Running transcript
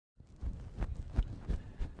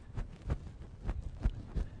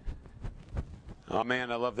Oh,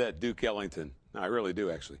 man, I love that Duke Ellington. I really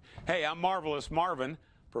do, actually. Hey, I'm Marvelous Marvin,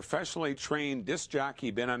 professionally trained disc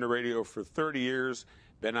jockey, been on the radio for 30 years,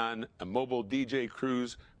 been on a mobile DJ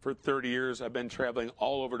cruise for 30 years. I've been traveling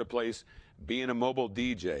all over the place being a mobile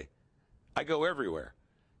DJ. I go everywhere.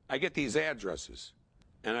 I get these addresses,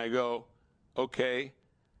 and I go, okay,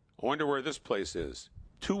 I wonder where this place is.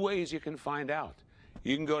 Two ways you can find out.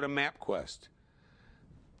 You can go to MapQuest.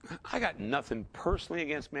 I got nothing personally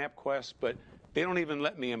against MapQuest, but they don't even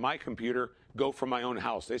let me in my computer go from my own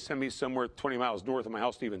house. They send me somewhere 20 miles north of my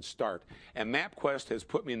house to even start. And MapQuest has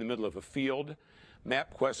put me in the middle of a field.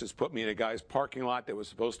 MapQuest has put me in a guy's parking lot that was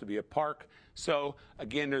supposed to be a park. So,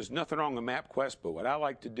 again, there's nothing wrong with MapQuest, but what I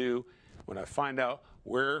like to do when I find out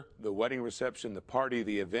where the wedding reception, the party,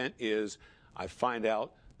 the event is, I find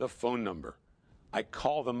out the phone number. I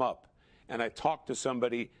call them up, and I talk to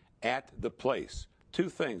somebody at the place. Two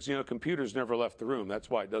things. You know, computers never left the room. That's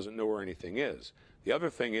why it doesn't know where anything is. The other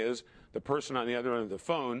thing is the person on the other end of the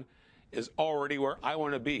phone is already where I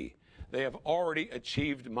want to be. They have already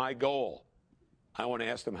achieved my goal. I want to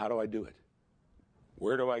ask them, how do I do it?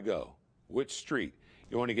 Where do I go? Which street?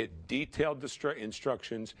 You want to get detailed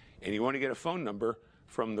instructions, and you want to get a phone number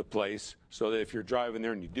from the place so that if you're driving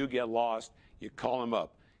there and you do get lost, you call them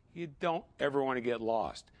up. You don't ever want to get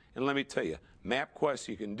lost. And let me tell you, MapQuest,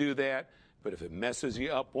 you can do that. But if it messes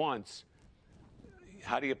you up once,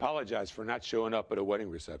 how do you apologize for not showing up at a wedding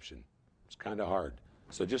reception? It's kind of hard.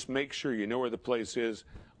 So just make sure you know where the place is,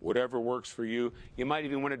 whatever works for you. You might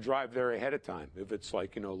even want to drive there ahead of time if it's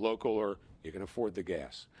like, you know, local or you can afford the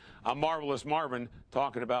gas. I'm Marvelous Marvin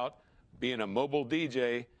talking about being a mobile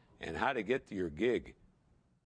DJ and how to get to your gig.